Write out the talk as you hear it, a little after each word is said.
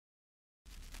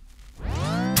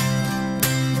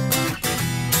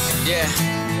Yeah,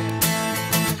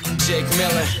 Jake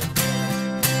Miller.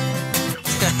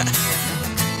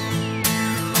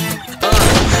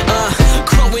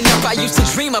 Growing up, I used to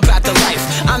dream about the life.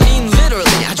 I mean,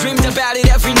 literally, I dreamed about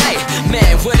it every night.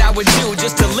 Man, what I would do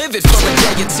just to live it for a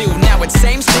day or two. Now it's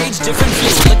same stage, different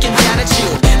view, looking down at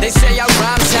you. They say I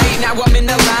rhyme tight, now I'm in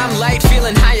the limelight,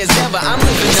 feeling high as ever. I'm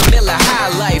living the Miller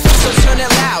High life, so turn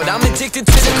it loud. I'm addicted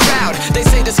to the crowd. They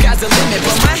say the sky's the limit,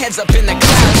 but my head's up in the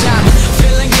clouds. I'm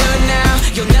feeling good now,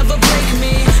 you'll never break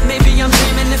me. Maybe I'm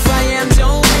dreaming, if I am,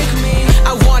 don't wake me.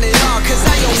 I want it all, cause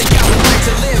I only got one life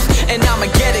to live. And I'ma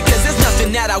get it, cause there's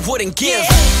nothing that I wouldn't give.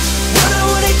 What I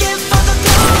wanna give for the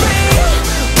glory,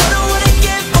 what I wanna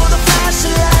give for the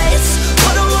flashing lights,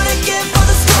 what I wanna give for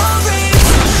the stories.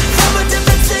 From a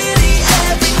different city,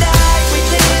 every night we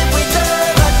live, we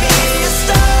love, I'd be a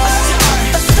star,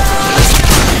 a star.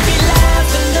 Be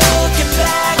laughing, looking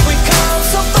back, we come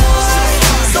so far,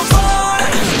 so far.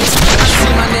 I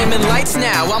see my name in lights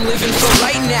now, I'm living for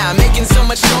right now. Making so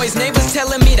much noise, neighbors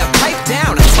telling me to pipe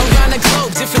down. Around the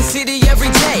globe, different city every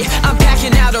day. I'm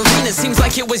packing out arenas, seems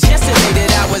like it was yesterday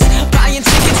that I was buying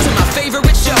tickets to my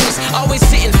favorite shows. Always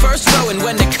sitting first row, and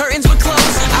when the curtains would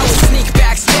close, I would sneak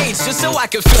backstage just so I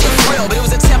could feel the thrill. But it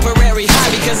was a temporary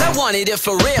high because I wanted it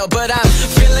for real. But I'm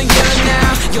feeling good now,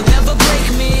 you'll never break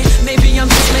me. Maybe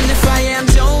I'm dreaming, if I am,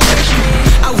 don't wake me.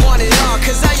 I want it all,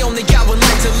 cause I only got one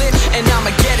life to live. And I'ma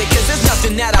get it, cause there's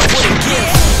nothing that I wouldn't give.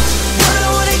 What I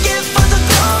wanna give for the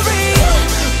glory,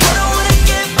 what I wanna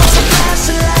give for the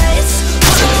flashing lights,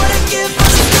 what I wanna give for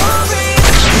the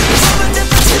stories. From a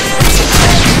different city,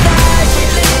 every night we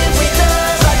live, we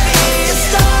love, I'd be a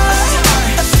star,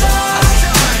 a star.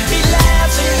 Be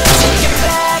laughing, looking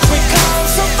back, we come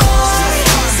so far,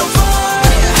 so far.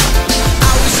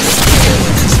 I was just a kid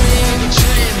with a dream,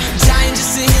 dying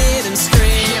just to hear them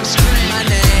scream. My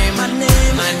name, my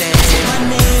name, my name, my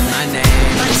name, my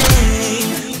name, my name.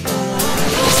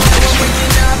 Now I'm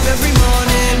waking up every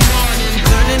morning,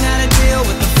 learning how to deal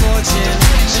with the fortune,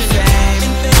 the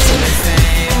fame, the fame,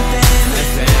 the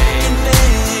fame, the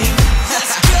fame.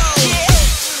 Let's go.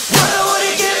 What I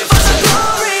wanna give for the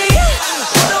glory,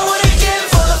 what I wanna give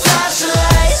for the flashing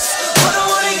lights, what I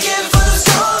wanna give for the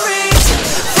stories.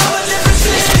 From a different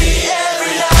city,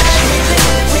 every night we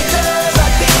live, we love,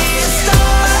 I'd be a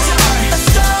star, a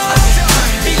star.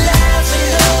 Be laughing,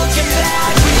 looking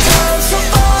back, we come so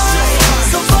far,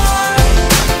 so far.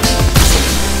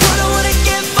 What I wanna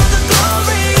give for the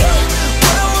glory,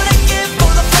 what I wanna give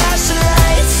for the flashing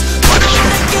lights, what I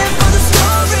wanna give for the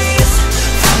stories.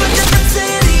 From a different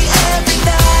city, every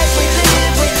night we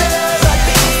live, we love, I'd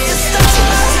be a star,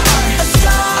 a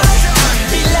star.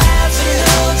 Be laughing,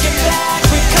 looking back,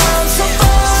 we come so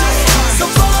far, so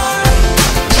far.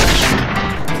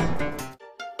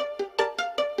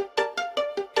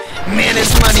 Man,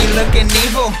 this money looking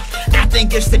evil. I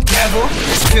think it's the devil.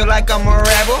 Feel like I'm a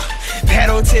rebel.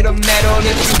 Pedal to the metal.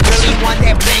 If you really want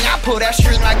that bling, I pull that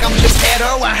string like I'm the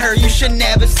pedal. I heard you should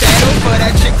never settle for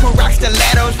that chick who rocks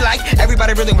stilettos. Like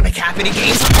everybody really wanna copy the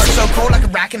game. Heart so cold like a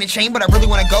rock in a chain, but I really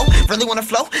wanna go, really wanna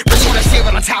flow, really wanna stay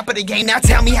on the top of the game. Now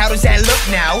tell me, how does that look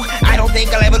now? I don't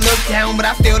think I'll ever look down, but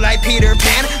I feel like Peter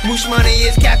Pan. Moosh Money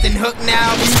is Captain Hook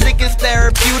now. Music is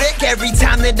therapeutic. Every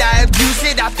time that I abuse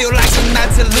it, I feel like I'm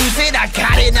about to lose it. I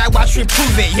got it, now watch me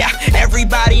prove it. Yeah,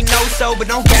 everybody knows so, but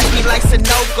don't catch me like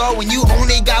Sunoco. When you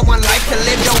only got one life to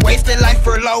live, don't waste a life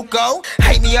for loco.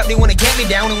 Hype me up, they wanna get me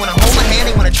down, they wanna hold my hand,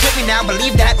 they wanna trip me now.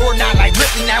 Believe that or not, like rip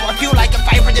me now. I feel like a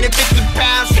 550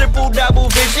 pounds, triple double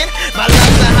vision. My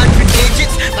love's 100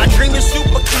 digits, my dream is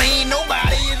super clean.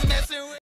 Nobody is